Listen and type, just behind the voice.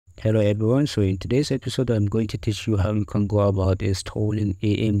Hello everyone, so in today's episode I'm going to teach you how you can go about installing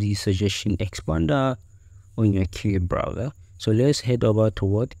AMZ suggestion expander on your kiwi browser. So let's head over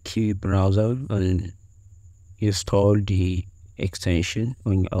to kiwi browser and install the extension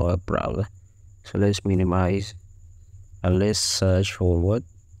on our browser. So let's minimize and let's search for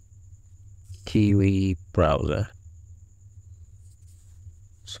kiwi browser.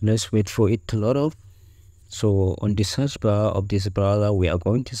 So let's wait for it to load up. So on the search bar of this browser, we are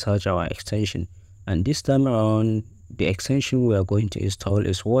going to search our extension, and this time around the extension we are going to install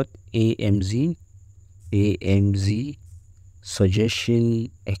is AMZ suggestion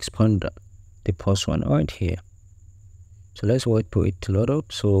expander, the first one right here. So let's wait for it to load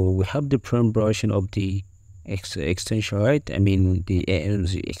up. So we have the prime version of the extension, right? I mean the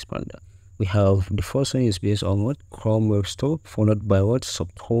AMZ expander. We have the first one is based on Chrome Web Store, followed by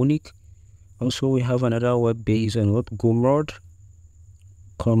Subtonic. Also, we have another web based on Gumroad,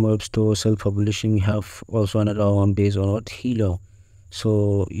 Chrome Web Store, self-publishing. We have also another one based on Hilo.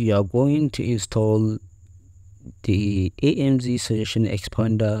 So you are going to install the AMZ suggestion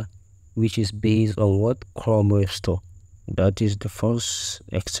expander, which is based on Chrome Web Store. That is the first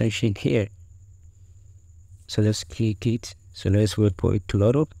extension here. So let's click it. So let's wait for it to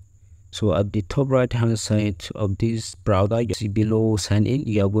load up. So at the top right hand side of this browser, you see below sign in,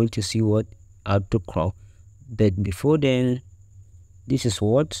 you are going to see add to Chrome. But before then, this is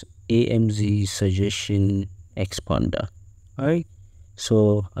AMZ suggestion expander. Alright,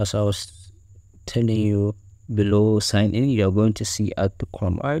 so as I was telling you, below sign in, you are going to see add to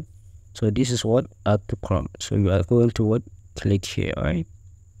Chrome. Alright, so this is add to Chrome. So you are going to click here. Alright,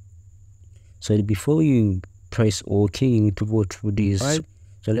 so before you press OK, you need to go through this. Alright,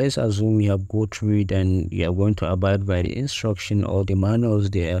 so let's assume you have go through it and you are going to abide by the instruction or the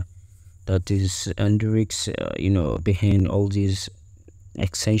manuals there. That is Andrix, behind all these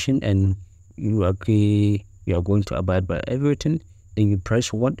extension, and you agree you are going to abide by everything. Then you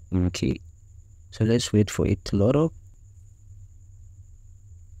press OK. So let's wait for it to load up.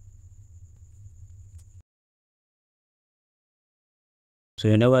 So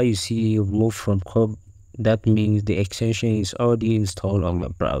whenever you see remove from Chrome, that means the extension is already installed on the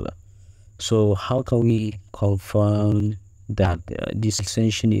browser. So how can we confirm that this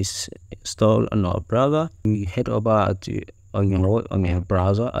extension is installed on our browser? We head over on your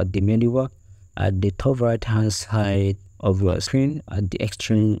browser at the menu bar at the top right hand side of your screen at the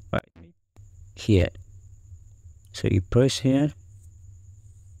extreme right here. So you press here.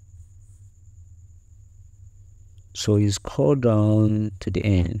 So you scroll down to the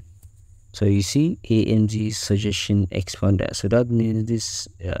end. So you see AMZ suggestion expander. So that means this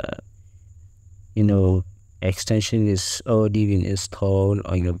extension is already been installed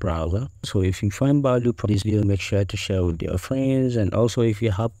on your browser. So if you find value from this video, make sure to share with your friends. And also if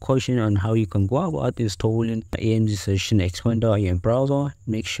you have question on how you can go about installing AMZ suggestion expander on your browser,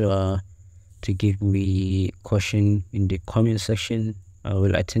 make sure to give me question in the comment section. I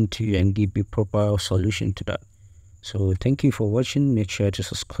will attend to you and give you proper solution to that. So thank you for watching. Make sure to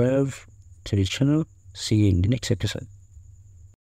subscribe to the channel. See you in the next episode.